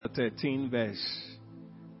13, verse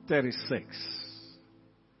 36.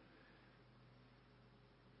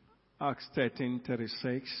 Acts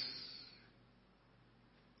 13:36.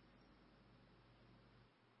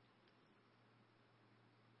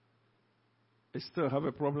 You still have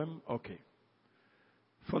a problem? Okay.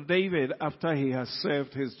 For David, after he has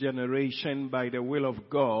served his generation by the will of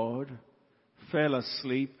God, fell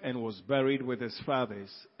asleep and was buried with his fathers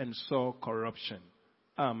and saw corruption.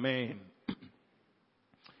 Amen.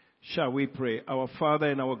 Shall we pray? Our Father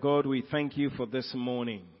and our God, we thank you for this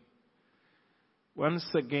morning. Once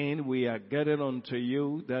again, we are gathered unto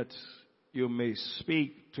you that you may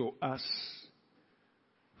speak to us,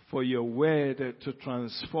 for your word to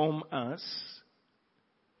transform us,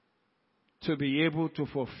 to be able to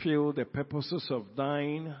fulfill the purposes of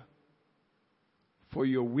thine, for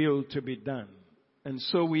your will to be done. And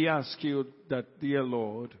so we ask you that, dear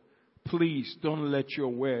Lord, please don't let your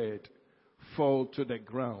word fall to the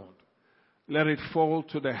ground. Let it fall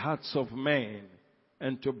to the hearts of men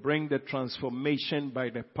and to bring the transformation by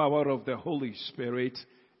the power of the Holy Spirit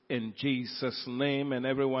in Jesus' name. And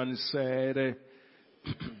everyone said,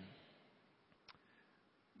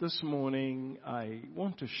 this morning I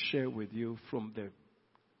want to share with you from the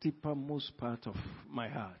deepermost part of my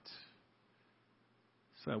heart.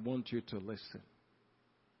 So I want you to listen.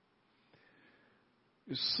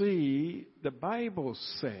 You see, the Bible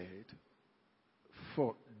said,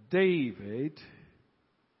 for David,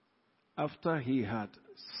 after he had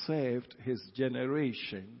served his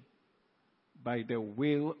generation by the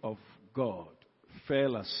will of God,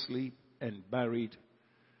 fell asleep and buried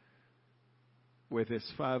with his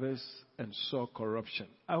fathers and saw corruption.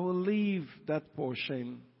 I will leave that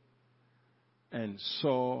portion and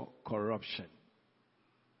saw corruption.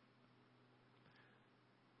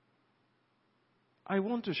 I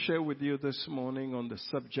want to share with you this morning on the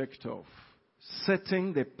subject of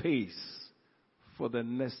setting the pace for the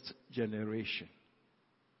next generation.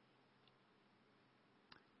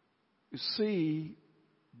 You see,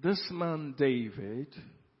 this man David,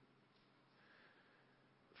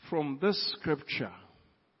 from this scripture,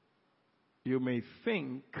 you may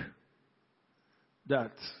think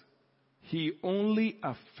that he only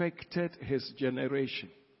affected his generation.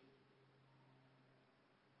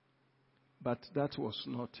 But that was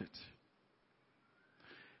not it.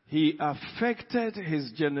 He affected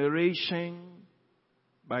his generation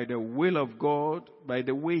by the will of God, by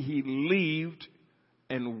the way he lived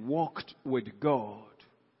and walked with God,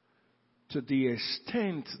 to the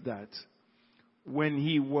extent that when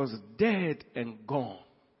he was dead and gone,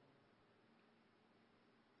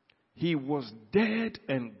 he was dead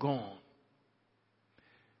and gone,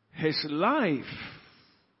 his life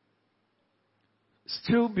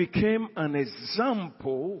still became an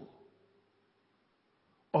example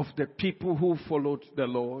of the people who followed the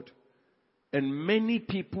Lord, and many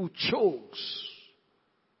people chose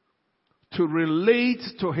to relate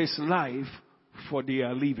to his life for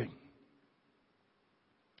their living.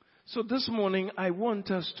 So this morning I want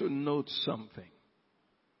us to note something.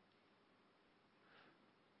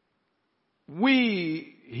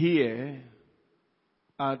 We here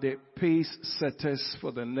are the pace setters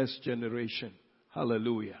for the next generation.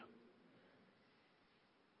 Hallelujah.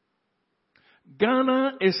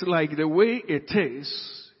 Ghana is like the way it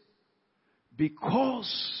is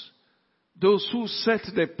because those who set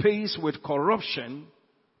the pace with corruption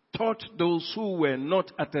taught those who were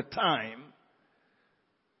not at the time,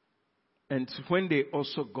 and when they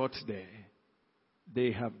also got there,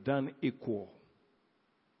 they have done equal.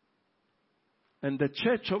 And the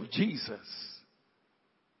Church of Jesus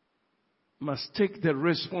must take the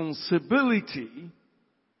responsibility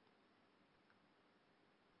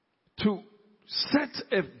to set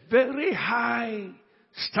a very high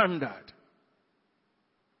standard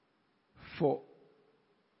for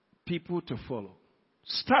people to follow,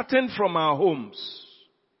 starting from our homes.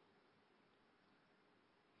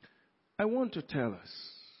 I want to tell us,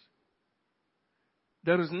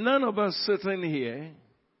 there is none of us sitting here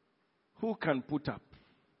who can put up.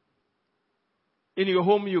 In your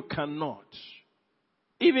home, you cannot.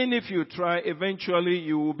 Even if you try, eventually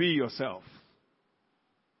you will be yourself.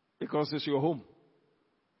 Because it's your home.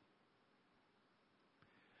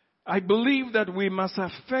 I believe that we must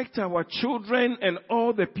affect our children and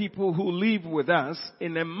all the people who live with us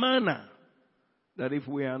in a manner that if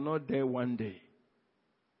we are not there one day,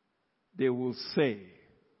 they will say,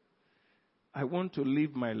 I want to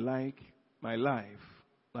live my life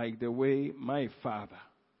like the way my father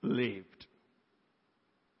lived.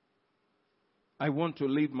 I want to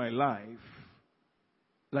live my life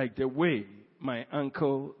like the way my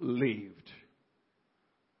uncle lived.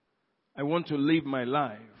 I want to live my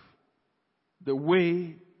life the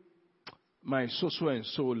way my so and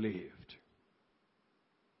so lived.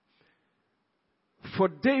 For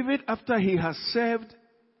David, after he has served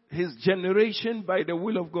his generation by the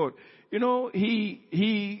will of God, you know, he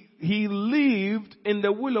lived in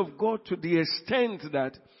the will of God to the extent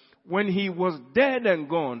that when he was dead and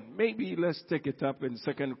gone, maybe let's take it up in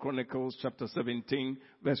 2 Chronicles chapter 17,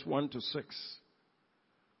 verse 1 to 6.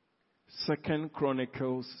 2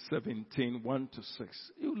 Chronicles 17, 1 to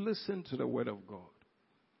 6. You listen to the word of God.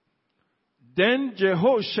 Then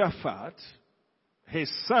Jehoshaphat,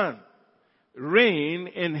 his son, reigned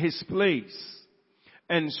in his place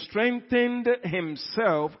and strengthened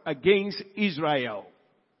himself against Israel.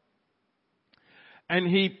 And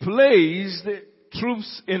he placed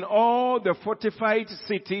troops in all the fortified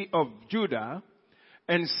city of Judah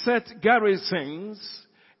and set garrisons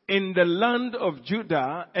in the land of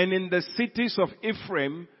Judah and in the cities of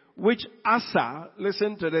Ephraim, which Asa,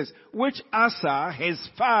 listen to this, which Asa, his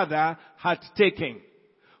father, had taken.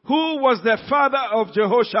 Who was the father of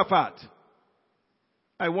Jehoshaphat?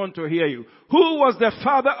 I want to hear you. Who was the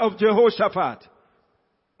father of Jehoshaphat?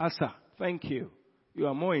 Asa. Thank you. You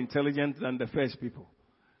are more intelligent than the first people.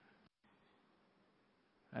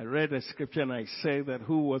 I read a scripture and I say that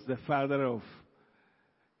who was the father of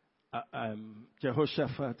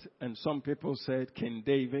Jehoshaphat, and some people said King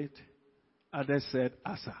David, others said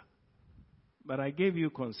Asa. But I gave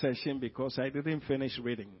you concession because I didn't finish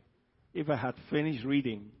reading. If I had finished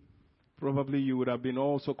reading, probably you would have been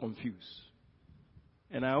also confused.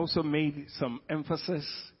 And I also made some emphasis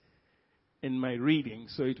in my reading,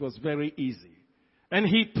 so it was very easy. And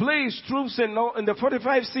he placed troops in the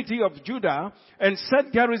fortified city of Judah and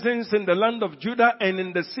set garrisons in the land of Judah and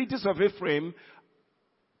in the cities of Ephraim,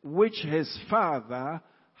 which his father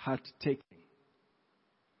had taken.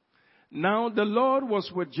 Now the Lord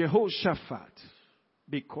was with Jehoshaphat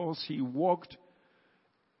because he walked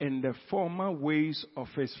in the former ways of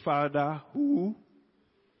his father who...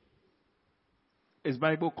 Is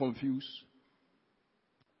Bible confused?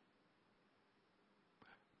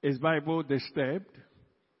 Is Bible disturbed?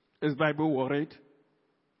 Is Bible worried?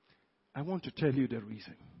 I want to tell you the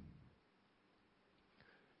reason.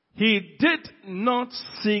 He did not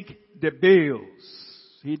seek the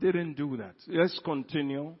Baals. He didn't do that. Let's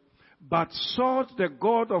continue. But sought the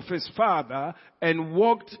God of his father and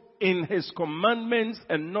walked in his commandments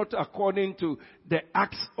and not according to the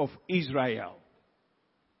acts of Israel.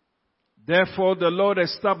 Therefore the Lord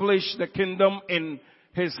established the kingdom in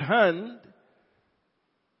his hand,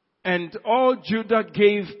 and all Judah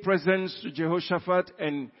gave presents to Jehoshaphat,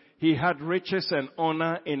 and he had riches and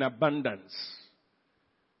honor in abundance.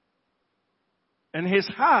 And his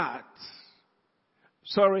heart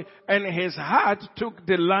took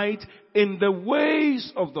delight in the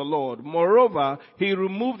ways of the Lord. Moreover, he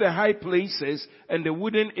removed the high places and the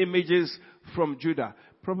wooden images from Judah.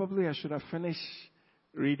 Probably I should have finished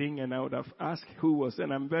reading and I would have asked who was,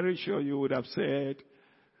 and I'm very sure you would have said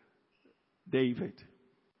David.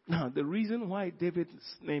 Now, the reason why David's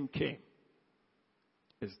name came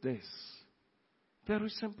is this. Very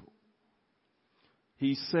simple.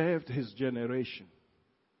 He served his generation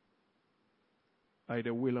by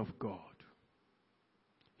the will of God.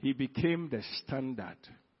 He became the standard.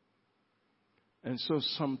 And so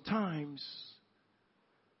sometimes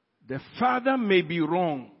the father may be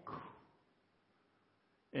wrong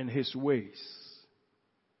in his ways.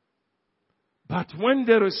 But when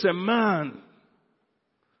there is a man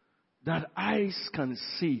that eyes can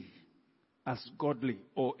see as godly,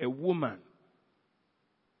 or a woman,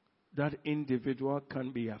 that individual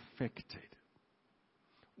can be affected.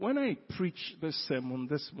 When I preached this sermon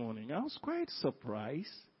this morning, I was quite surprised.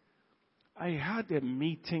 I had a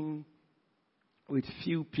meeting with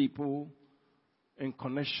few people in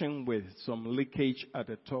connection with some leakage at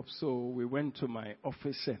the top, so we went to my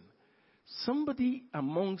office and somebody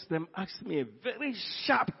amongst them asked me a very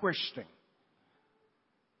sharp question.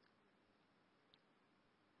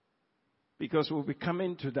 Because we'll be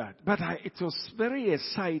coming to that. But it was very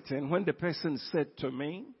exciting when the person said to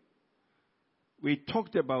me, we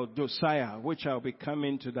talked about Josiah, which I'll be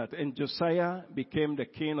coming to that. And Josiah became the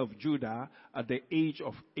king of Judah at the age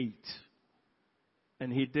of 8.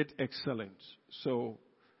 And he did excellent. So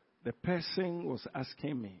the person was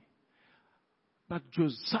asking me, but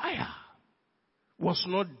Josiah was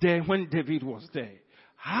not there when David was there.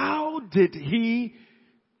 How did he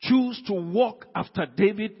choose to walk after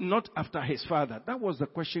David, not after his father? That was the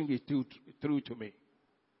question he threw to me.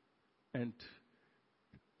 And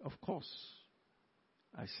of course,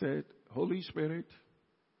 I said, Holy Spirit,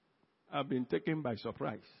 I've been taken by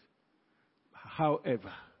surprise.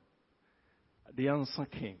 However, the answer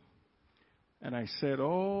came. And I said,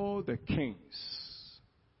 all the kings,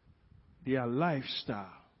 their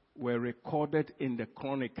lifestyle were recorded in the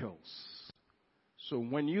Chronicles. So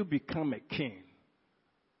when you become a king,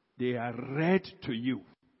 they are read to you.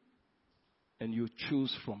 And you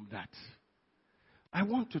choose from that. I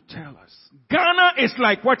want to tell us, Ghana is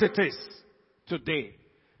like what it is today.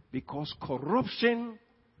 Because corruption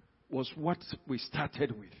was what we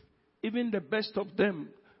started with. Even the best of them,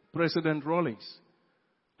 President Rawlings,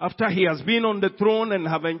 after he has been on the throne and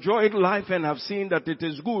have enjoyed life and have seen that it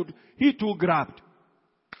is good, he too grabbed.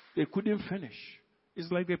 They couldn't finish.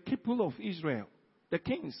 It's like the people of Israel, the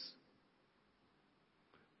kings.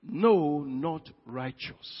 No, not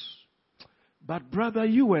righteous. But brother,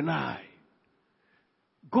 you and I,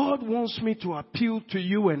 God wants me to appeal to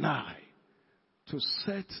you and I to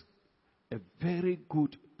set a very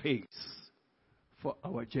good pace for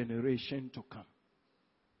our generation to come.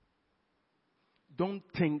 Don't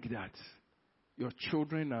think that your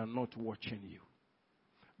children are not watching you.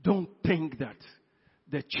 Don't think that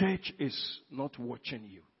the church is not watching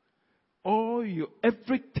you.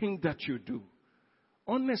 Everything that you do.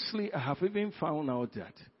 Honestly, I have even found out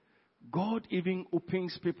that God even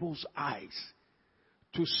opens people's eyes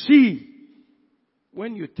to see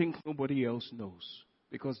when you think nobody else knows.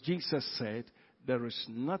 Because Jesus said, there is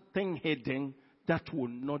nothing hidden that will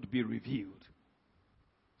not be revealed.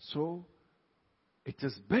 So, it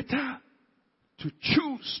is better to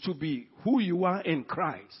choose to be who you are in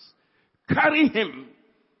Christ. Carry Him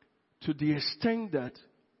to the extent that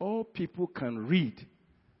all people can read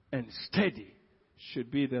and study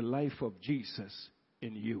should be the life of Jesus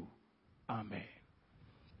in you. Amen.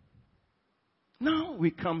 Now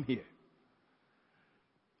we come here.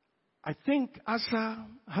 I think Asa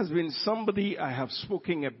has been somebody I have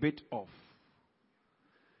spoken a bit of.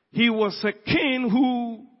 He was a king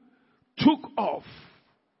who took off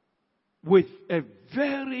with a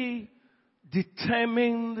very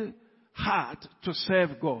determined heart to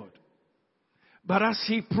serve God. But as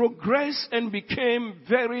he progressed and became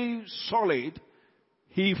very solid,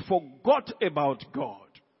 he forgot about God.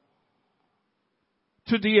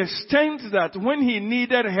 To the extent that when he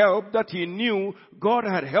needed help that he knew God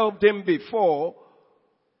had helped him before,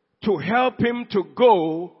 to help him to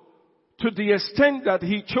go, to the extent that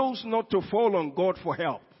he chose not to fall on God for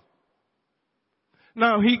help.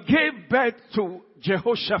 Now he gave birth to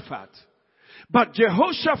Jehoshaphat. But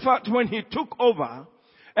Jehoshaphat, when he took over,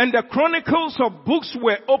 and the chronicles of books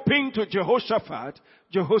were open to Jehoshaphat,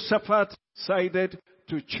 Jehoshaphat decided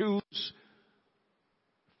to choose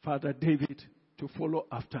Father David to follow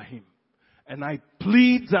after him. And I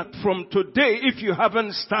plead that from today, if you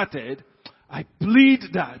haven't started, I plead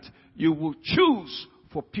that you will choose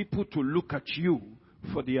for people to look at you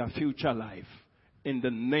for their future life. In the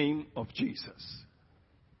name of Jesus.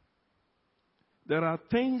 There are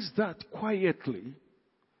things that quietly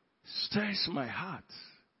stirs my heart.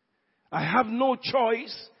 I have no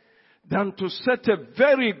choice than to set a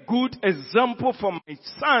very good example for my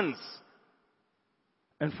sons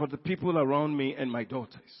and for the people around me and my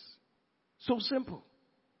daughters. So simple.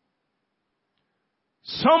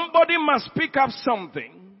 Somebody must pick up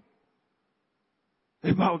something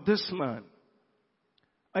about this man.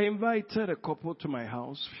 I invited a couple to my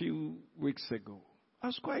house a few weeks ago. I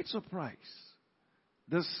was quite surprised.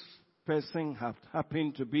 This person had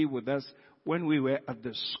happened to be with us when we were at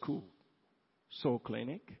the school, Soul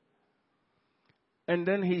Clinic. And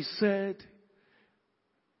then he said,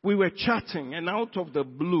 we were chatting, and out of the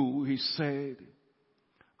blue, he said,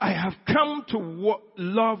 I have come to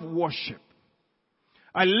love worship.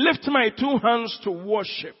 I lift my two hands to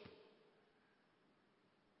worship.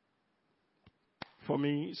 For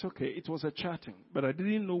me, it's okay. It was a chatting, but I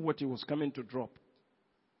didn't know what he was coming to drop.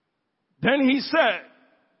 Then he said,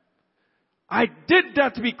 I did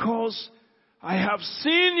that because I have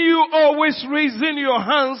seen you always raising your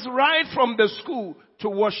hands right from the school to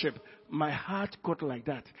worship. My heart got like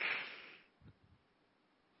that.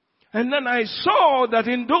 And then I saw that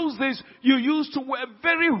in those days you used to wear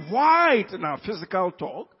very white, in our physical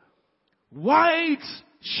talk, white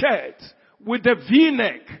shirt with a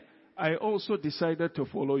V-neck. I also decided to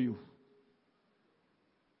follow you.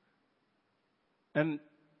 And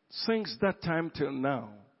since that time till now,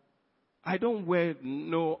 I don't wear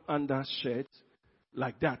no undershirt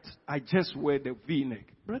like that. I just wear the V-neck.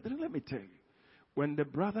 Brother, let me tell you. When the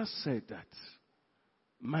brother said that,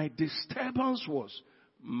 my disturbance was,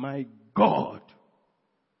 my God,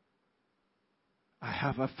 I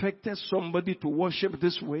have affected somebody to worship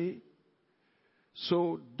this way.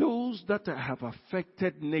 So those that I have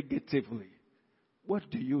affected negatively, what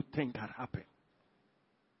do you think had happened?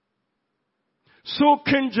 So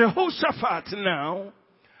King Jehoshaphat now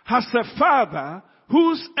has a father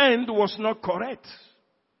whose end was not correct.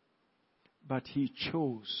 But he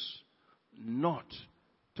chose not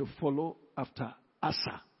to follow after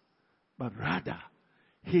Asa, but rather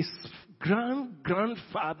his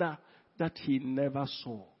grandfather that he never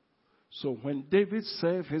saw. So when David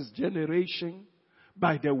served his generation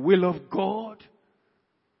by the will of God,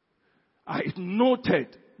 I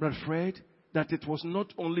noted, Brother Fred, that it was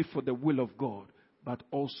not only for the will of God, but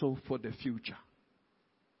also for the future.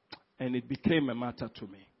 And it became a matter to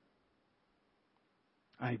me.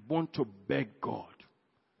 I want to beg God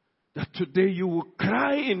that today you will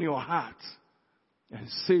cry in your heart and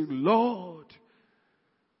say, Lord,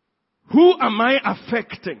 who am I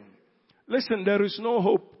affecting? Listen, there is no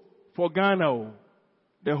hope for Ghana.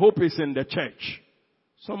 The hope is in the church.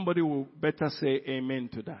 Somebody will better say amen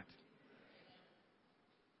to that.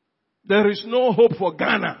 There is no hope for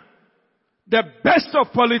Ghana. The best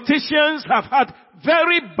of politicians have had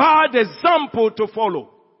very bad example to follow.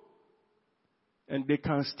 And they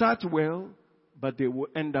can start well, but they will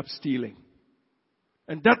end up stealing.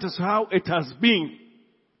 And that is how it has been.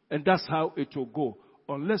 And that's how it will go.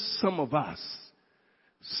 Unless some of us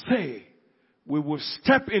say we will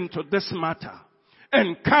step into this matter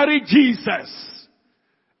and carry Jesus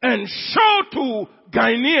and show to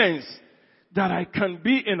Ghanaians that I can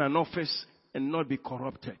be in an office and not be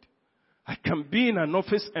corrupted. I can be in an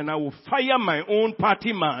office and I will fire my own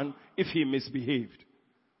party man if he misbehaved.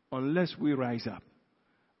 Unless we rise up,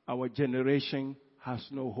 our generation has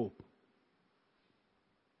no hope.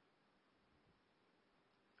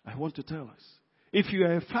 I want to tell us, if you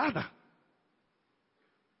are a father,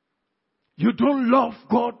 you don't love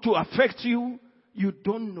God to affect you, you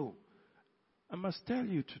don't know. I must tell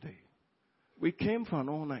you today, we came for an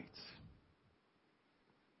all night.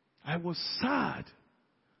 I was sad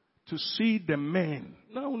to see the men.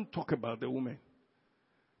 Now I won't talk about the women.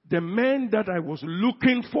 The men that I was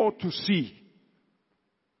looking for to see.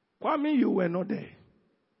 Kwame, you were not there.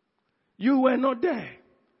 You were not there.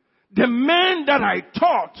 The men that I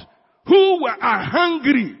thought who are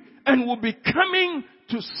hungry and will be coming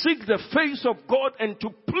to seek the face of God and to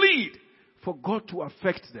plead for God to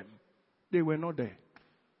affect them, they were not there.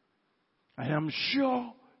 I am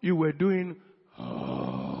sure you were doing,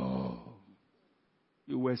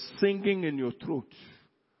 you were singing in your throat.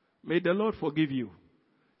 May the Lord forgive you.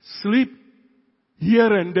 Sleep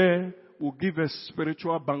here and there will give us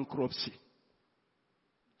spiritual bankruptcy.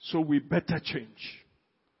 So we better change.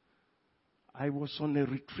 I was on a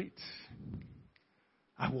retreat.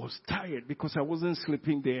 I was tired because I wasn't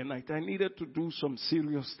sleeping day and night. I needed to do some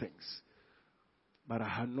serious things. But I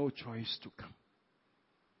had no choice to come.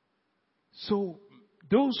 So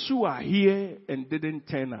those who are here and didn't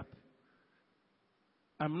turn up,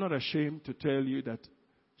 I'm not ashamed to tell you that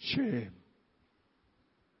shame.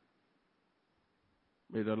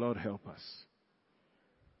 May the Lord help us.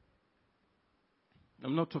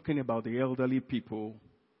 I'm not talking about the elderly people.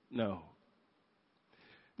 No.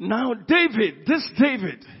 Now David,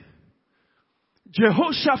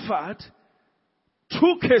 Jehoshaphat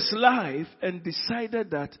took his life and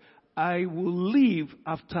decided that I will live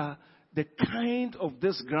after the kind of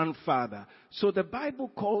this grandfather. So the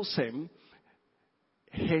Bible calls him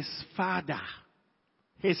his father.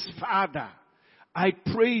 His father. I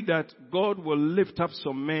pray that God will lift up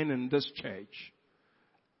some men in this church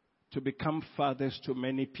to become fathers to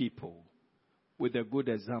many people with a good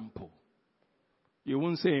example. You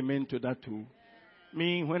won't say amen to that too.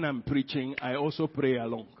 Me, when I'm preaching, I also pray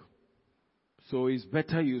along. So it's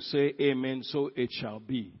better you say amen, so it shall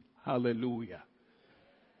be. Hallelujah.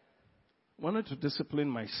 I wanted to discipline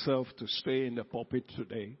myself to stay in the pulpit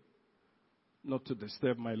today, not to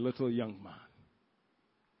disturb my little young man.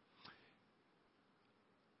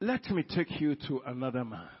 Let me take you to another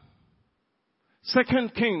man. 2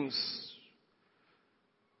 Kings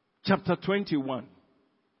chapter 21.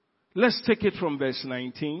 Let's take it from verse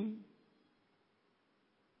 19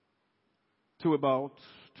 to about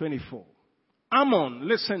 24. Ammon,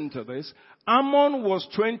 listen to this. Ammon was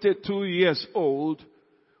 22 years old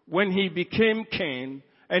when he became king,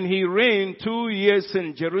 and he reigned 2 years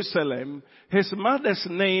in Jerusalem. His mother's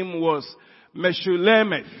name was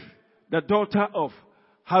Meshullemeth, the daughter of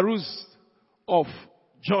Haruz of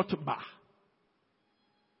Jotbah.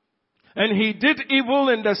 And he did evil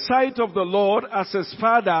in the sight of the Lord as his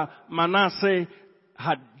father Manasseh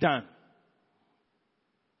had done.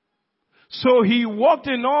 So he walked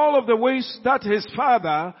in all of the ways that his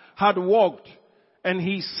father had walked, and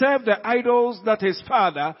he served the idols that his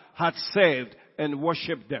father had served and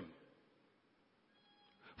worshipped them.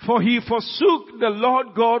 For he forsook the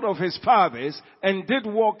Lord God of his fathers and did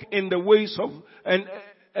walk in the ways of,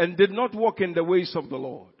 and did not walk in the ways of the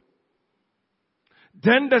Lord.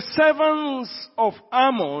 Then the servants of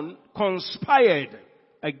Ammon conspired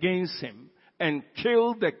against him and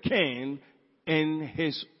killed the king in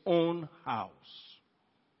his own house.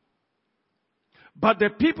 But the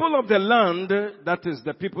people of the land, that is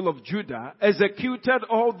the people of Judah, executed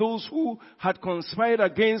all those who had conspired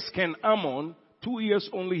against King Ammon. 2 years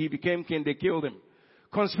only he became king, they killed him.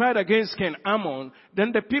 Conspired against King Ammon.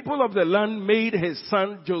 Then the people of the land made his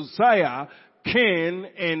son Josiah king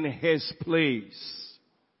in his place.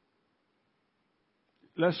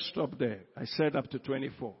 Let's stop there. I said up to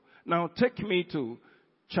 24. Now take me to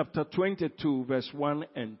chapter 22 verse 1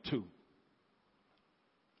 and 2.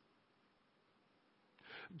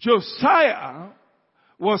 Josiah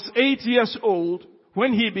was 8 years old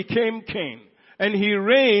when he became king, and he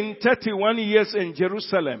reigned 31 years in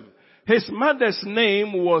Jerusalem. His mother's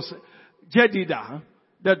name was Jedidah,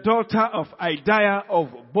 the daughter of Idaiah of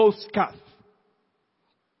Bozkath.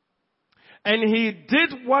 And he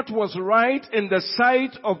did what was right in the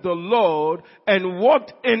sight of the Lord and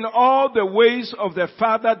walked in all the ways of his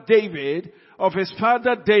father David,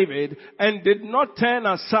 and did not turn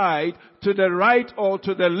aside to the right or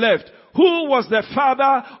to the left. Who was the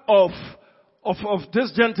father of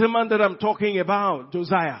this gentleman that I'm talking about,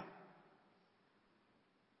 Josiah?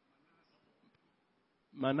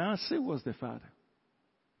 Manasseh was the father.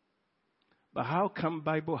 But how come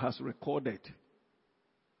Bible has recorded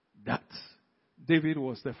that David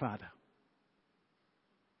was the father?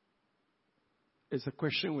 It's a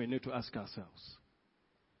question we need to ask ourselves.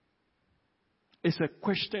 It's a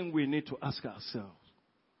question we need to ask ourselves.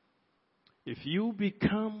 If you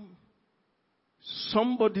become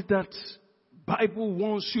somebody that Bible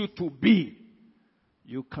wants you to be,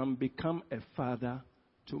 you can become a father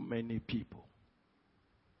to many people.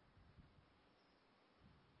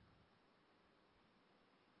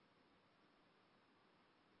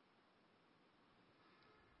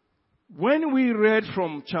 When we read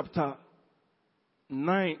from chapter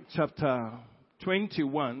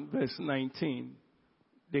 21, verse 19,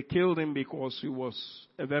 they killed him because he was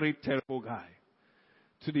a very terrible guy.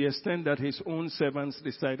 To the extent that his own servants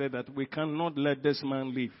decided that we cannot let this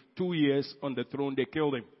man live. 2 years on the throne, they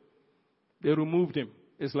killed him. They removed him.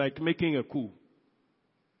 It's like making a coup.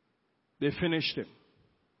 They finished him.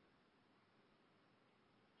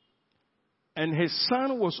 And his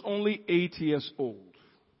son was only 8 years old.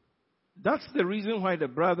 That's the reason why the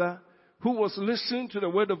brother who was listening to the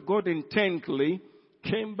word of God intently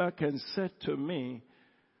came back and said to me,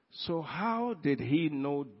 so how did he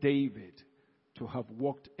know David to have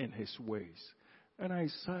walked in his ways? And I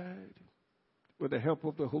said, with the help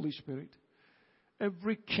of the Holy Spirit,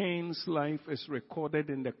 every king's life is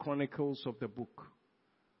recorded in the chronicles of the book.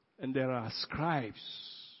 And there are scribes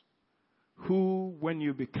who, when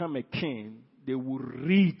you become a king, they will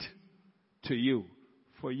read to you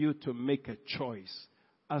for you to make a choice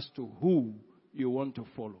as to who you want to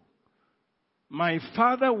follow. My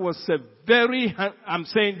father was a very, I'm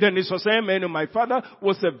saying, Dennis was saying, my father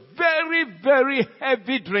was a very, very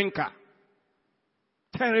heavy drinker.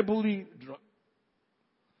 Terribly drunk.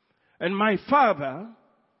 And my father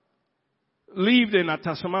lived in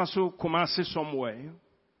Atasamaso, Kumasi somewhere.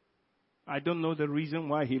 I don't know the reason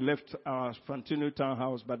why he left our Fantino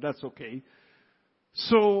townhouse, but that's okay.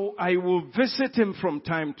 So I will visit him from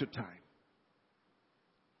time to time.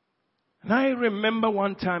 And I remember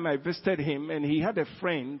one time I visited him and he had a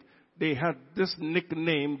friend. They had this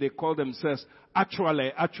nickname. They called themselves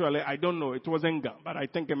Actually, I don't know. It wasn't Ga, but I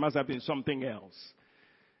think it must have been something else.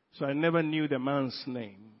 So I never knew the man's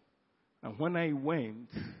name. And when I went,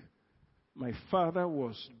 my father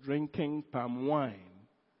was drinking palm wine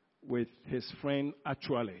with his friend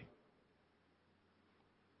Actually.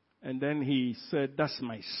 And then he said, that's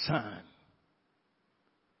my son.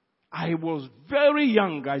 I was very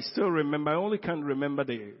young. I still remember. I only can't remember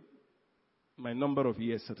my number of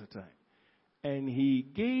years at a time. And he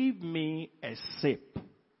gave me a sip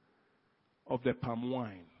of the palm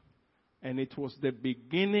wine. And it was the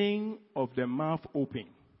beginning of the mouth open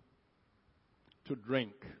to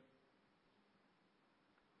drink.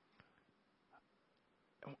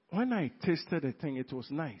 When I tasted the thing, it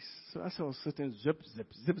was nice. So as I was sitting, zip, zip,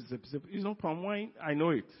 zip, zip, zip. You know palm wine? I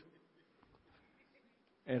know it.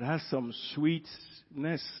 It has some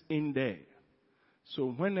sweetness in there.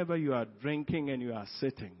 So whenever you are drinking and you are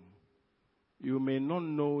sitting, you may not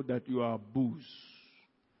know that you are booze.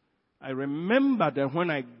 I remember that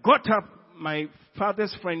when I got up, my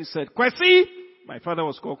father's friend said, Kwesi! My father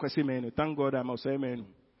was called Kwesi Menu. Thank God I must say Menu.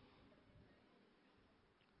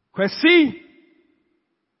 Kwesi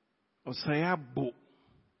Osayabo,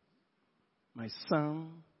 my son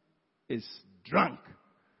is drunk.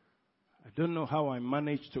 I don't know how I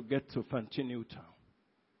managed to get to Fantini Town.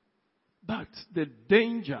 But the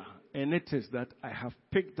danger in it is that I have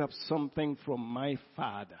picked up something from my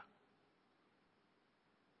father.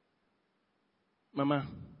 Mama,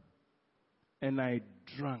 and I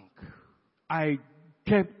drank. I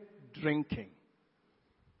kept drinking.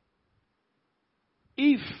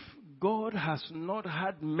 If God has not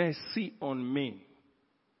had mercy on me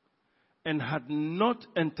and had not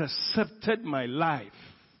intercepted my life,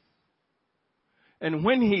 and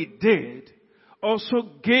when He did, also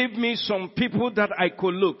gave me some people that I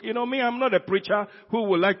could look. You know me, I'm not a preacher who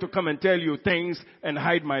would like to come and tell you things and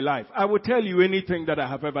hide my life. I will tell you anything that I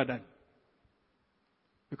have ever done.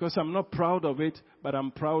 Because I'm not proud of it, but I'm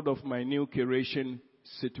proud of my new creation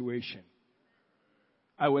situation.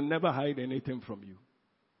 I will never hide anything from you.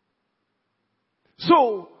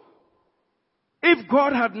 So, if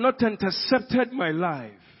God had not intercepted my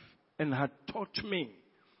life and had taught me,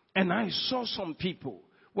 and I saw some people,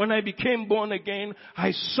 when I became born again,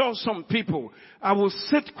 I saw some people. I will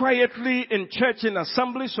sit quietly in church in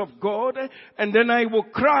assemblies of God, and then I will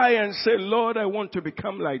cry and say, Lord, I want to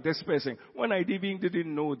become like this person, when I even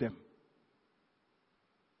didn't know them.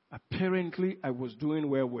 Apparently, I was doing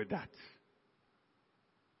well with that.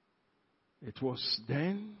 It was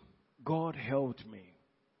then God helped me.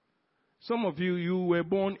 Some of you, you were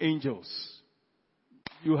born angels.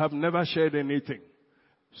 You have never shared anything.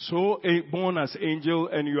 So born as angel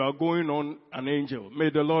and you are going on an angel. May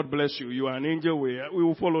the Lord bless you. You are an angel. We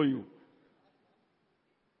will follow you.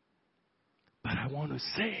 But I want to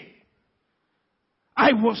say,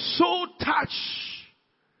 I was so touched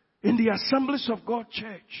in the Assemblies of God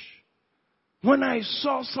church when I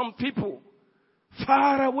saw some people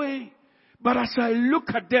far away. But as I look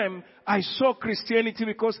at them, I saw Christianity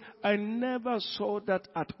because I never saw that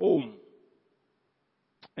at home.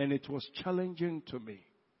 And it was challenging to me.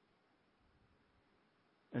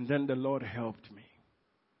 And then the Lord helped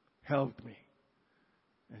me,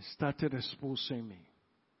 and started exposing me.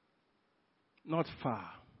 Not far.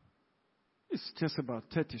 It's just about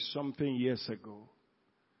 30-something years ago.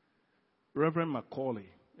 Reverend Macaulay,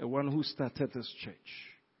 the one who started this church,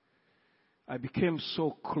 I became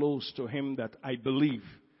so close to him that I believe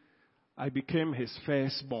I became his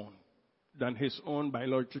firstborn than his own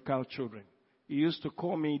biological children. He used to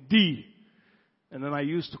call me D, and then I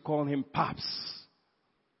used to call him Paps.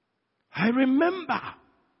 I remember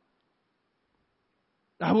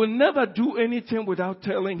I will never do anything without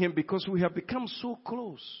telling him because we have become so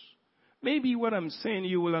close. Maybe what I'm saying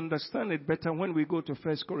you will understand it better when we go to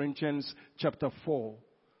 1 Corinthians chapter 4,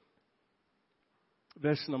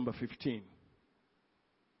 verse number 15.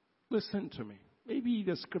 Listen to me. Maybe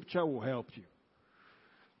the scripture will help you.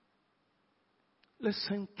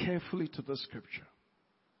 Listen carefully to the scripture.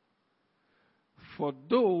 For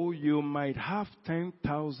though you might have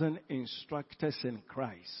 10,000 instructors in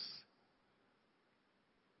Christ,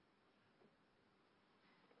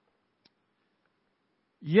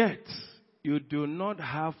 yet you do not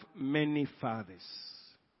have many fathers.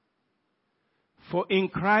 For in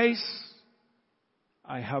Christ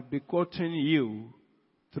I have begotten you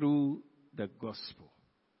through the gospel.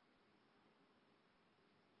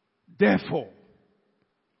 Therefore,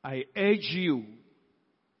 I urge you,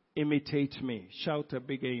 imitate me. Shout a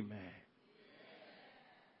big amen.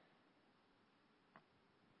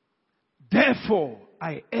 Therefore,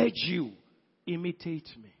 I urge you, imitate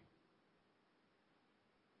me.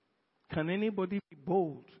 Can anybody be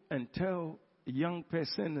bold and tell a young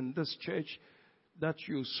person in this church that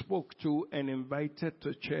you spoke to and invited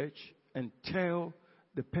to church and tell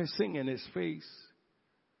the person in his face,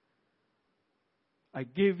 I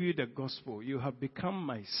gave you the gospel. You have become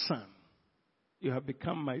my son. You have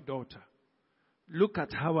become my daughter. Look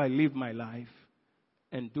at how I live my life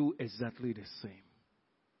and do exactly the same.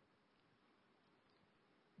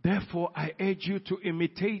 Therefore, I urge you to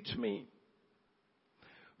imitate me.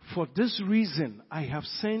 For this reason, I have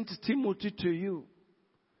sent Timothy to you,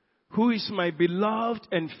 who is my beloved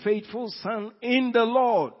and faithful son in the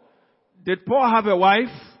Lord. Did Paul have a wife?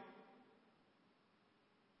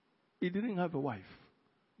 He didn't have a wife,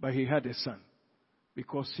 but he had a son.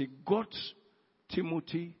 Because he got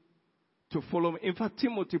Timothy to follow him. In fact,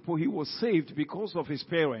 Timothy, he was saved because of his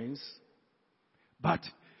parents. But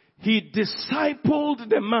he discipled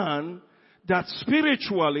the man that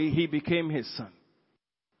spiritually he became his son.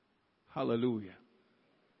 Hallelujah.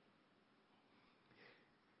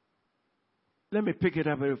 Let me pick it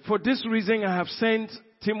up. For this reason I have sent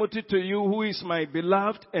Timothy to you, who is my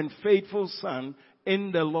beloved and faithful son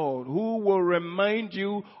in the Lord, who will remind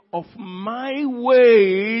you of my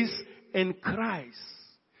ways in Christ,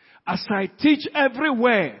 as I teach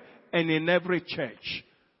everywhere and in every church.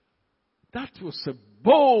 That was a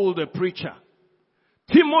bold preacher.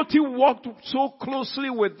 Timothy walked so closely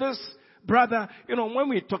with this brother. You know, when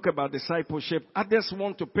we talk about discipleship, others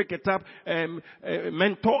want to pick it up,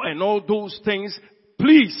 mentor and all those things.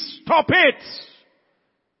 Please stop it.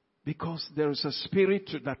 Because there is a spirit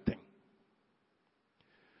to that thing.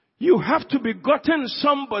 You have to be gotten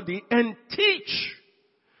somebody and teach.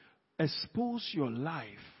 Expose your life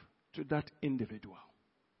to that individual.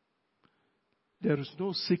 There is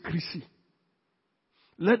no secrecy.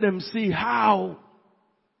 Let them see how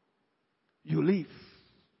you live.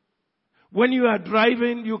 When you are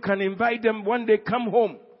driving, you can invite them when they come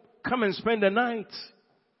home. Come and spend the night.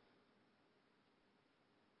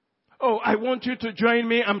 Oh, I want you to join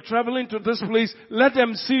me. I'm traveling to this place. Let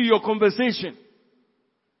them see your conversation.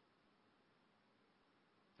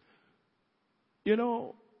 You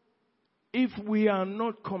know, if we are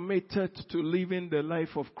not committed to living the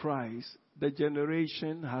life of Christ, the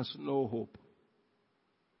generation has no hope.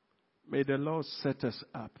 May the Lord set us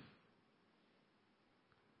up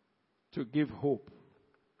to give hope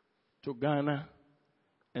to Ghana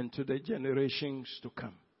and to the generations to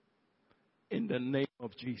come. In the name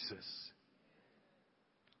of Jesus.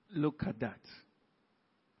 Look at that.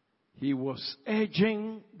 He was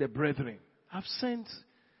urging the brethren. I've sent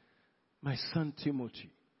my son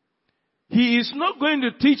Timothy. He is not going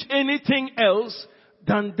to teach anything else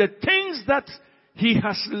than the things that he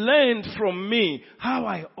has learned from me, how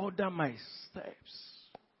I order my steps,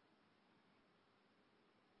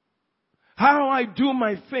 how I do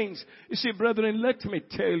my things. You see, brethren, let me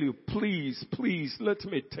tell you, please, let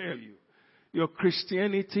me tell you, your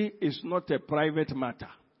Christianity is not a private matter.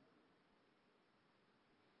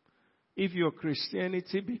 If your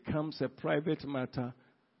Christianity becomes a private matter,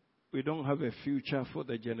 we don't have a future for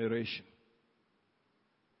the generation.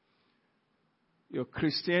 Your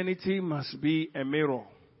Christianity must be a mirror.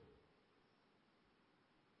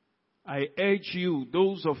 I urge you,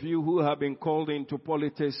 those of you who have been called into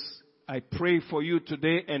politics, I pray for you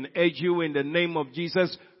today and urge you in the name of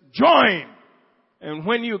Jesus, join! And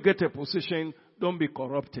when you get a position, don't be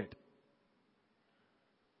corrupted.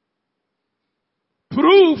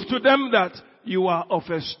 Prove to them that you are of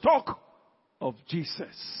a stock of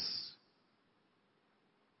Jesus.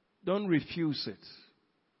 Don't refuse it.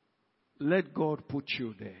 Let God put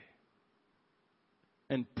you there.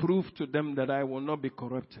 And prove to them that I will not be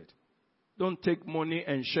corrupted. Don't take money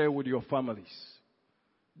and share with your families.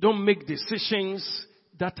 Don't make decisions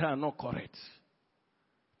that are not correct.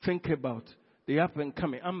 Think about the up and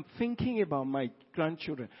coming. I'm thinking about my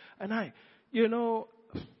grandchildren. And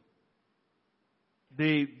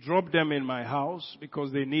they drop them in my house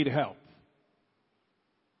because they need help.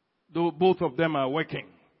 Though both of them are working.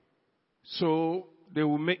 So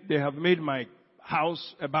they have made my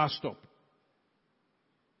house a bus stop.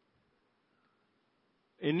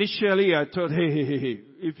 Initially I thought, hey,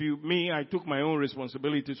 I took my own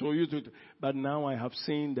responsibility, so you do. But now I have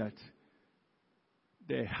seen that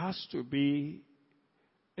there has to be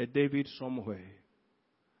a David somewhere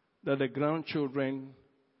that the grandchildren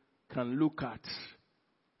can look at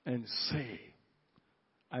and say,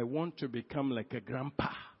 I want to become like a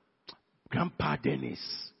Grandpa Dennis.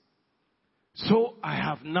 So I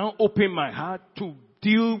have now opened my heart to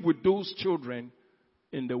deal with those children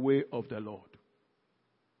in the way of the Lord.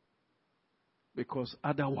 Because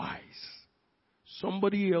otherwise,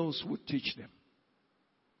 somebody else will teach them.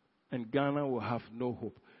 And Ghana will have no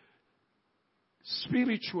hope.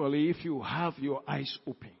 Spiritually, if you have your eyes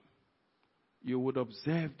open, you would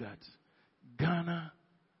observe that Ghana,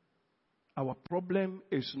 our problem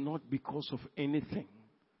is not because of anything.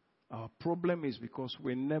 Our problem is because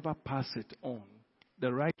we never pass it on.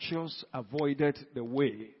 The righteous avoided the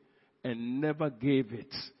way and never gave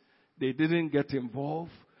it. They didn't get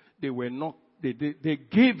involved. They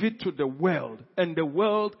gave it to the world, and the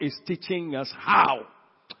world is teaching us how.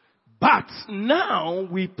 But now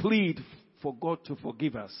we plead for God to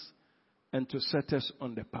forgive us and to set us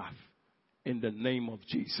on the path in the name of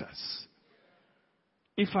Jesus.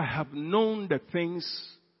 If I have known the things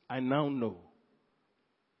I now know,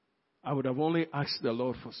 I would have only asked the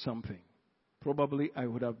Lord for something. Probably I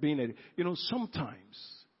would have been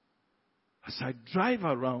sometimes as I drive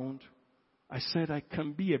around, I said I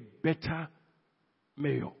can be a better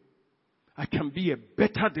mayor. I can be a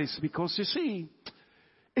better this, because you see,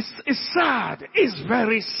 it's sad. It's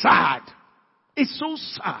very sad. It's so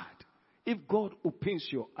sad. If God opens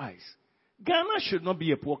your eyes, Ghana should not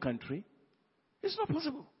be a poor country. It's not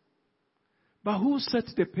possible. But who set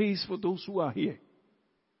the pace for those who are here?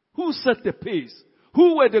 Who set the pace?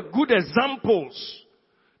 Who were the good examples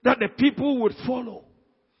that the people would follow?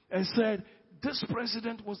 And said, this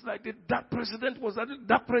president was like this, that president was like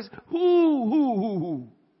that president. Who?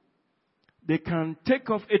 They can take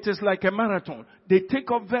off. It is like a marathon. They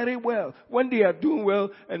take off very well when they are doing well,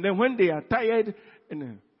 and then when they are tired,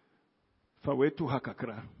 and Fawe to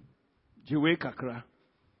Accra, Jiwe Accra,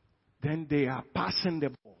 then they are passing the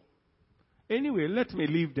ball. Anyway, let me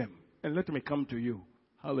leave them and let me come to you.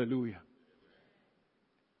 Hallelujah.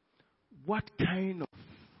 What kind of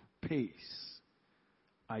pace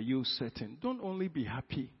are you setting? Don't only be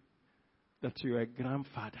happy that you're a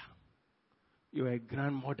grandfather, you're a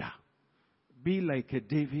grandmother. Be like a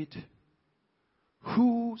David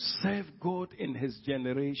who served God in his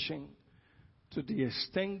generation to the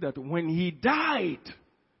extent that when he died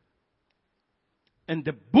and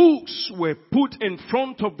the books were put in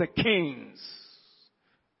front of the kings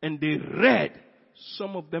and they read,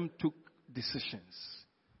 some of them took decisions.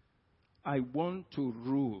 I want to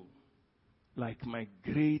rule like my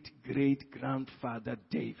great-great-grandfather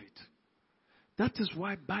David. That is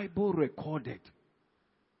why Bible recorded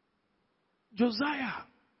Josiah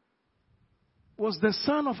was the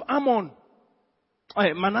son of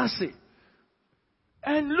Manasseh.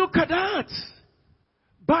 And look at that.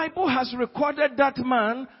 Bible has recorded that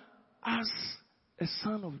man as a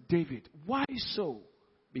son of David. Why so?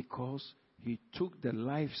 Because he took the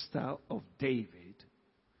lifestyle of David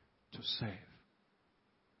to serve.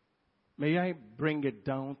 May I bring it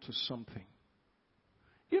down to something?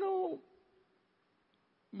 You know,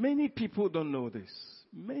 many people don't know this.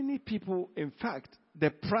 Many people, in fact, the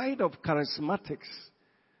pride of charismatics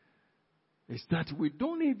is that we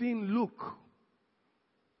don't even look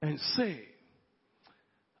and say,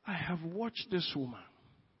 I have watched this woman,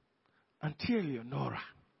 Auntie Eleonora.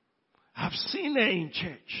 I've seen her in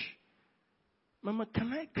church. Mama,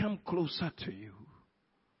 can I come closer to you?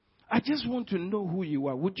 I just want to know who you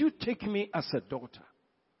are. Would you take me as a daughter?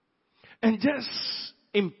 And just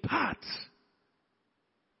impart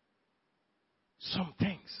some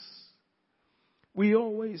things. We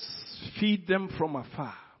always feed them from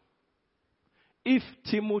afar. If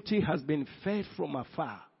Timothy has been fed from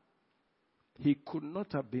afar, he could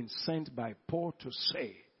not have been sent by Paul to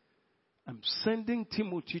say, I'm sending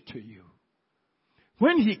Timothy to you.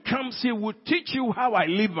 When he comes, he will teach you how I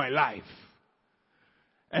live my life.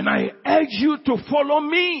 And I urge you to follow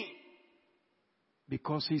me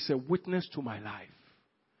because he's a witness to my life.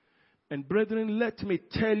 And brethren, let me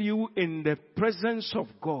tell you, in the presence of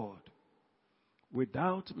God,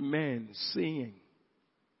 without men seeing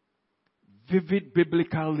vivid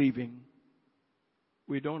biblical living,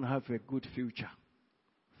 we don't have a good future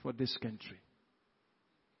for this country.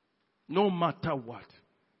 No matter what.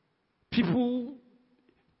 People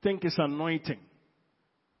think it's anointing.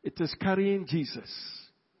 It is carrying Jesus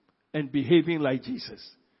and behaving like Jesus.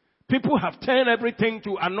 People have turned everything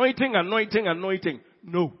to anointing.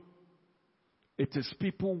 No. It is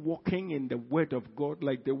people walking in the word of God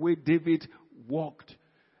like the way David walked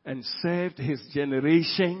and served his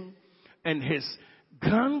generation, and his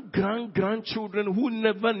grandchildren who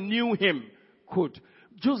never knew him could.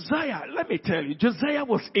 Josiah, let me tell you, Josiah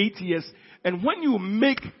was 8 years, and when you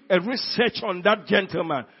make a research on that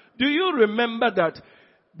gentleman, do you remember that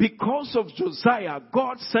because of Josiah,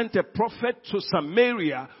 God sent a prophet to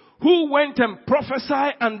Samaria who went and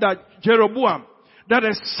prophesied under Jeroboam that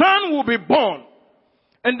a son will be born.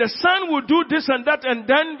 And the son will do this and that, and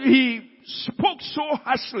then he spoke so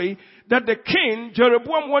harshly that the king,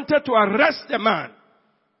 Jeroboam, wanted to arrest the man.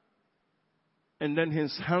 And then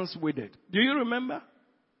his hands withered. Do you remember?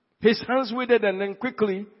 His hands withered, and then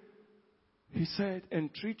quickly he said,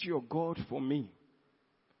 entreat your God for me.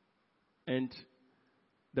 And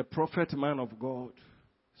the prophet man of God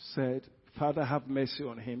said, Father, have mercy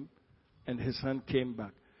on him. And his hand came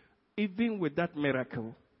back. Even with that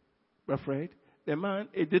miracle, afraid, the man,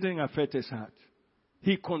 it didn't affect his heart.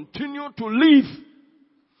 He continued to live.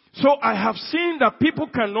 So I have seen that people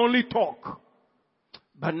can only talk.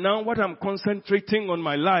 But now what I'm concentrating on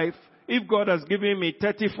my life, if God has given me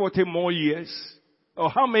 30, 40 more years, or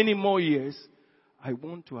how many more years, I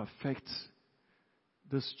want to affect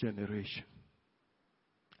this generation.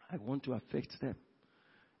 I want to affect them.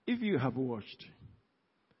 If you have watched,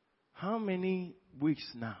 how many weeks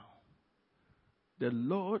now, the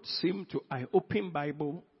Lord seemed to, I open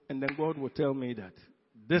Bible and then God will tell me that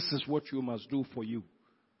this is what you must do for you.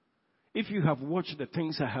 If you have watched the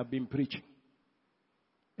things I have been preaching,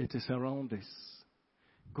 it is around this.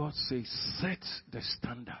 God says, set the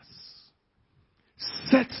standards.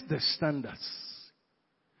 Set the standards.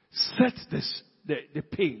 Set the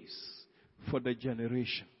pace for the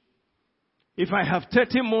generation. If I have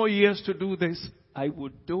 30 more years to do this, I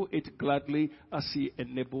would do it gladly as He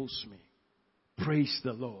enables me. Praise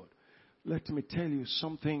the Lord. Let me tell you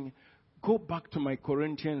something. Go back to my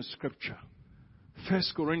Corinthians scripture. 1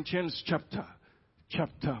 Corinthians chapter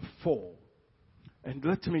 4. And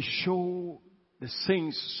let me show the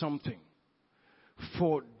saints something.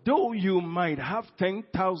 For though you might have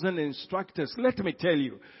 10,000 instructors, let me tell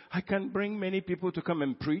you, I can bring many people to come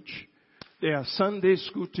and preach. There are Sunday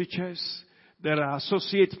school teachers. There are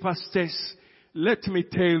associate pastors. Let me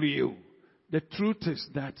tell you, the truth is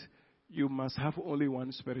that you must have only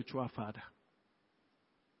one spiritual father.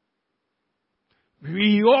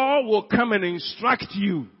 We all will come and instruct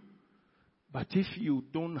you. But if you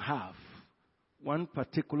don't have one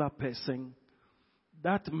particular person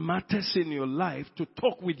that matters in your life to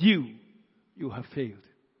talk with you, you have failed.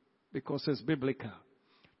 Because it's biblical.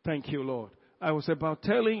 Thank you, Lord. I was about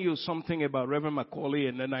telling you something about Reverend Macaulay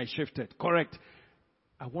and then I shifted. Correct.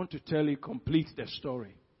 I want to tell you, complete the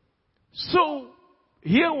story. So,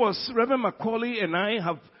 here was Reverend Macaulay and I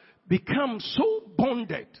have become so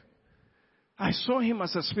bonded. I saw him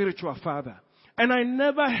as a spiritual father. And I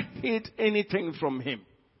never hid anything from him.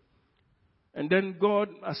 And then God,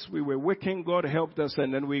 as we were working, God helped us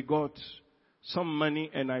and then we got some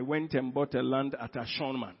money and I went and bought a land at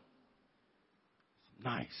Ashorman.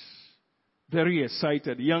 Nice. Very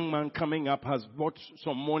excited. Young man coming up has bought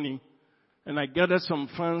some money. And I gathered some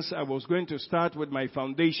funds. I was going to start with my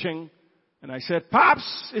foundation. And I said,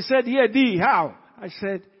 Pops! He said, yeah, D, how? I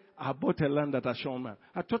said, I bought a land at Ashorman.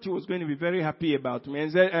 I thought he was going to be very happy about me.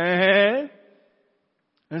 And said,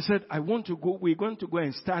 And said, we're going to go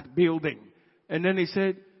and start building. And then he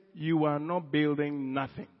said, you are not building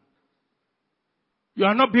nothing. You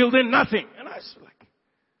are not building nothing. And I was like,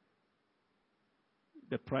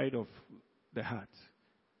 the pride of the heart.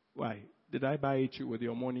 Why? Did I buy it with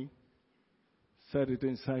your money? Said it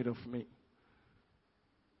inside of me.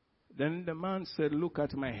 Then the man said, look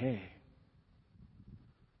at my hair.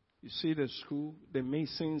 You see the school, the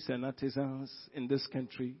masons and artisans in this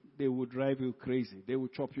country, they will drive you crazy. They will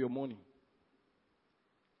chop your money.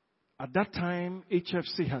 At that time,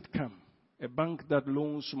 HFC had come, a bank that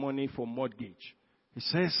loans money for mortgage. He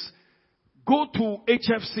says, go to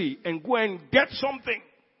HFC and go and get something.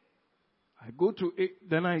 I go to it.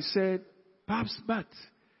 Then I said, Pops, but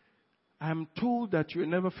I'm told that you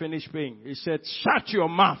never finish paying. He said, shut your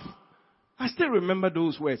mouth. I still remember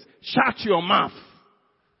those words. Shut your mouth.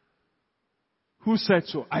 Who said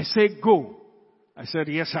so? I said, go. I said,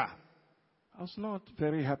 yes, sir. I was not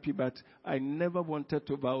very happy, but I never wanted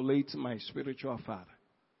to violate my spiritual father.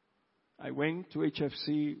 I went to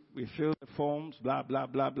HFC. We filled the forms, blah, blah,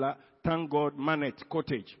 blah, blah. Thank God, Manet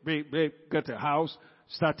Cottage. Got a house,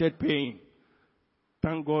 started paying.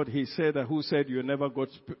 Thank God, he said that who said you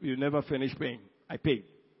never finished paying? I paid.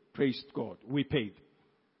 Praise God. We paid.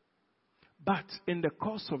 But in the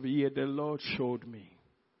course of a year, the Lord showed me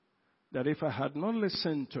that if I had not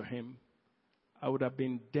listened to him, I would have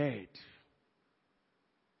been dead.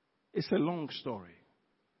 It's a long story,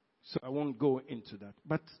 so I won't go into that.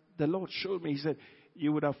 But the Lord showed me, he said,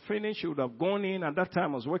 you would have finished, you would have gone in. At that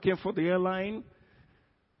time, I was working for the airline,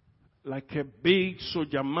 like a big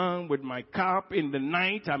soldier man with my cap. In the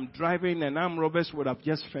night, I'm driving and armed robbers would have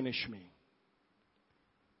just finished me.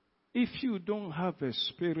 If you don't have a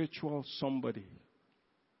spiritual somebody,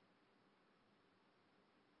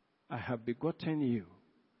 I have begotten you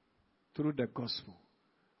through the gospel.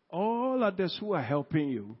 All others who are helping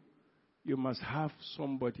you, you must have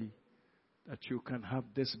somebody that you can have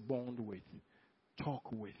this bond with, talk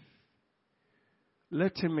with.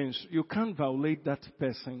 Let him in. You can't violate that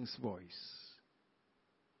person's voice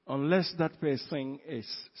unless that person is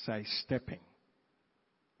sidestepping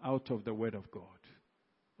out of the word of God.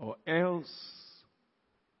 Or else,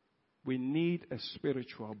 we need a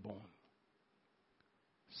spiritual bond.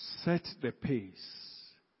 Set the pace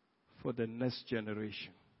for the next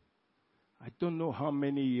generation. I don't know how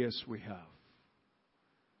many years we have.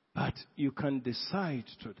 But you can decide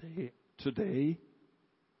today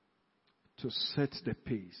to set the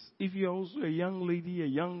pace. If you're also a young lady, a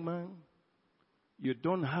young man, you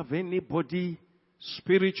don't have anybody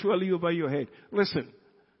spiritually over your head. Listen,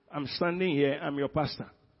 I'm standing here, I'm your pastor.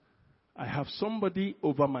 I have somebody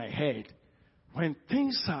over my head. When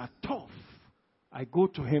things are tough, I go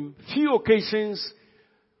to him. Few occasions,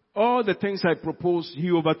 all the things I proposed,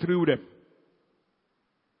 he overthrew them.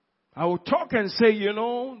 I will talk and say,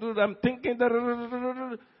 I'm thinking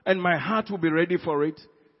that, and my heart will be ready for it.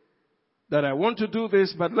 That I want to do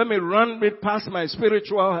this, but let me run it past my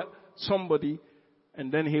spiritual somebody.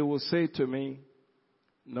 And then he will say to me,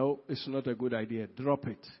 no, it's not a good idea. Drop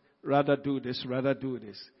it. Rather do this, rather do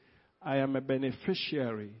this. I am a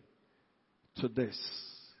beneficiary to this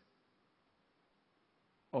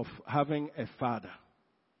of having a father.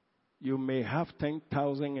 You may have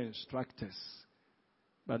 10,000 instructors,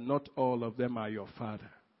 but not all of them are your father.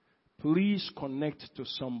 Please connect to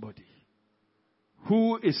somebody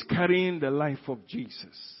who is carrying the life of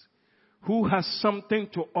Jesus, who has something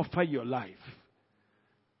to offer your life,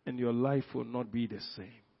 and your life will not be the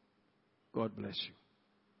same. God bless you.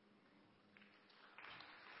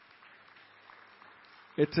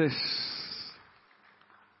 It is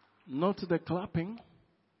not the clapping.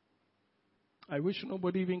 I wish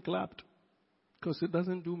nobody even clapped, because it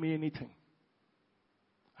doesn't do me anything.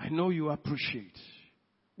 I know you appreciate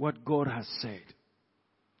what God has said.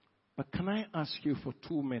 But can I ask you for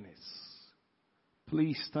 2 minutes?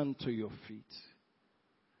 Please stand to your feet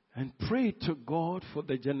and pray to God for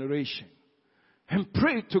the generation. And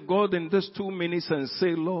pray to God in these 2 minutes and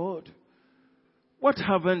say, Lord, what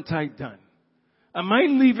haven't I done? Am I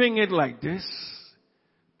leaving it like this?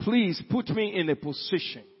 Please put me in a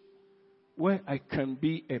position where I can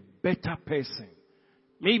be a better person.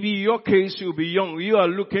 Maybe in your case, you'll be young. You are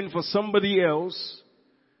looking for somebody else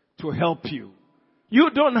to help you. You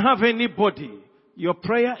don't have anybody. Your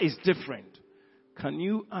prayer is different. Can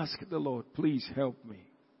you ask the Lord, please help me,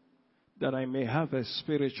 that I may have a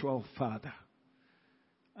spiritual father?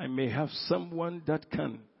 I may have someone that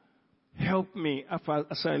can help me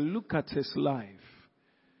as I look at his life.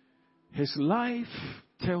 His life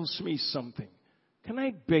tells me something. Can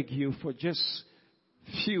I beg you for just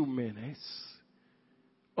few minutes?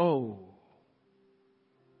 Oh.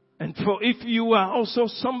 And for if you are also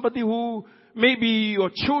somebody who, maybe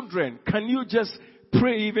your children, can you just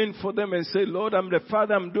pray even for them and say, Lord, I'm the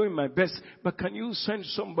father, I'm doing my best, but can you send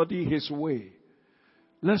somebody his way?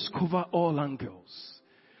 Let's cover all angles.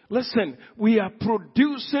 Listen, we are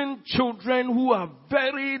producing children who are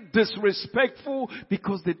very disrespectful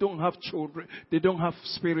because they don't have children. They don't have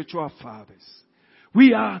spiritual fathers.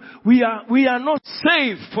 We are not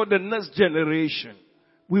safe for the next generation.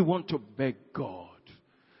 We want to beg God.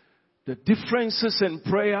 The differences in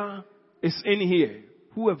prayer is in here.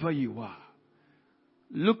 Whoever you are,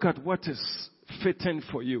 look at what is fitting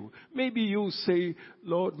for you. Maybe you say,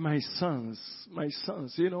 Lord, my sons,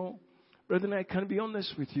 you know. Brethren, I can be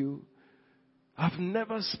honest with you. I've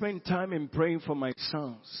never spent time in praying for my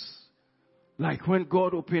sons. Like when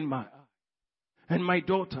God opened my eye. And my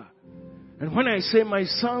daughter. And when I say my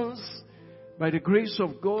sons, by the grace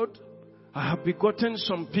of God, I have begotten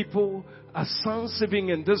some people as sons living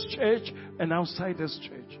in this church and outside this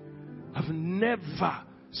church. I've never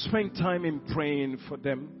spent time in praying for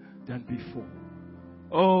them than before.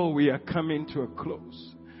 Oh, we are coming to a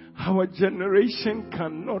close. Our generation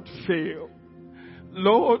cannot fail.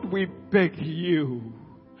 Lord, we beg you.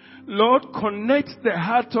 Lord, connect the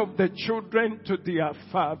heart of the children to their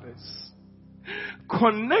fathers.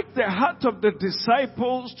 Connect the heart of the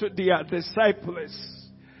disciples to their disciples.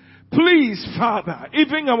 Please, Father,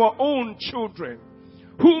 even our own children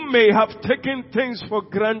who may have taken things for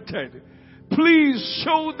granted, please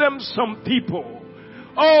show them some people.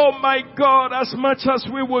 Oh my God, as much as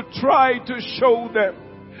we will try to show them,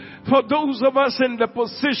 for those of us in the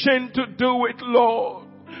position to do it, Lord,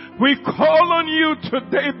 we call on you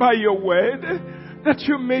today by your word that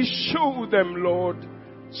you may show them, Lord,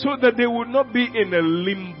 so that they will not be in a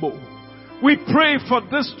limbo. We pray for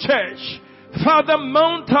this church. Father,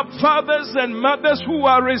 mount up fathers and mothers who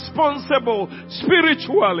are responsible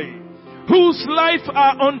spiritually, whose life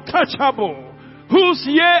are untouchable, whose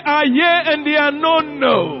year are year and they are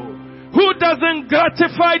no, who doesn't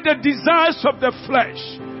gratify the desires of the flesh,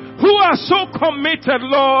 who are so committed,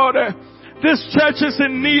 Lord. This church is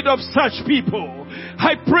in need of such people.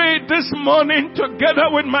 I pray this morning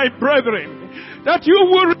together with my brethren that you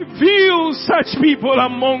will reveal such people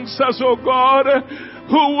amongst us, oh God,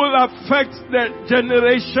 who will affect the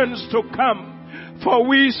generations to come. For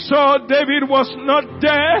we saw David was not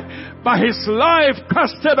there, but his life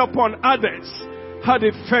casted upon others had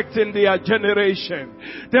effect in their generation.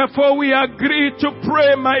 Therefore we agree to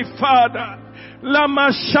pray, my Father. Lama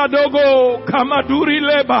shadogo kamaduri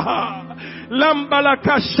lebaha.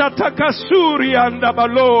 Lambalaka shataka suri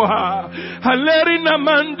andabaloha. Halerina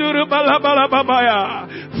manduru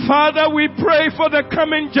balabalababaya. Father, we pray for the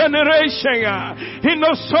coming generation.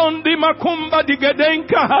 Inosondi makumba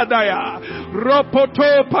digedenka hadaya.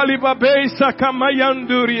 Ropoto palibabesa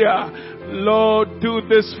kamayanduria. Lord, do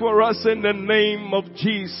this for us in the name of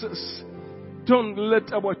Jesus. Don't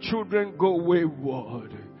let our children go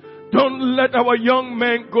wayward. Don't let our young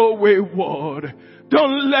men go wayward.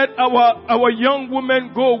 Don't let our young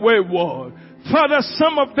women go wayward. Father,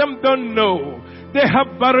 some of them don't know. They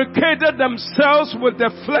have barricaded themselves with the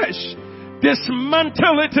flesh.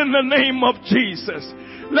 Dismantle it in the name of Jesus.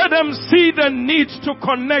 Let them see the need to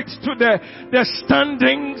connect to the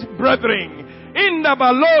standing brethren. In the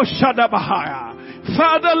Balo Shadabahaya.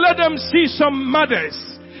 Father, let them see some mothers.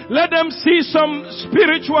 Let them see some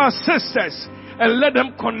spiritual sisters. And let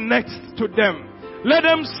them connect to them. Let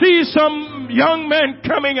them see some young men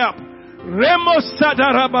coming up. Remo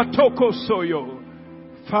Sadarabatoko Soyo.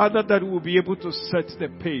 Father, that will be able to set the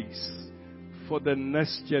pace for the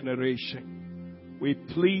next generation. We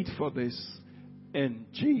plead for this in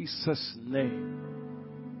Jesus'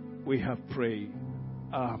 name. We have prayed.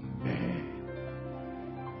 Amen.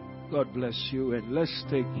 God bless you, and let's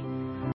take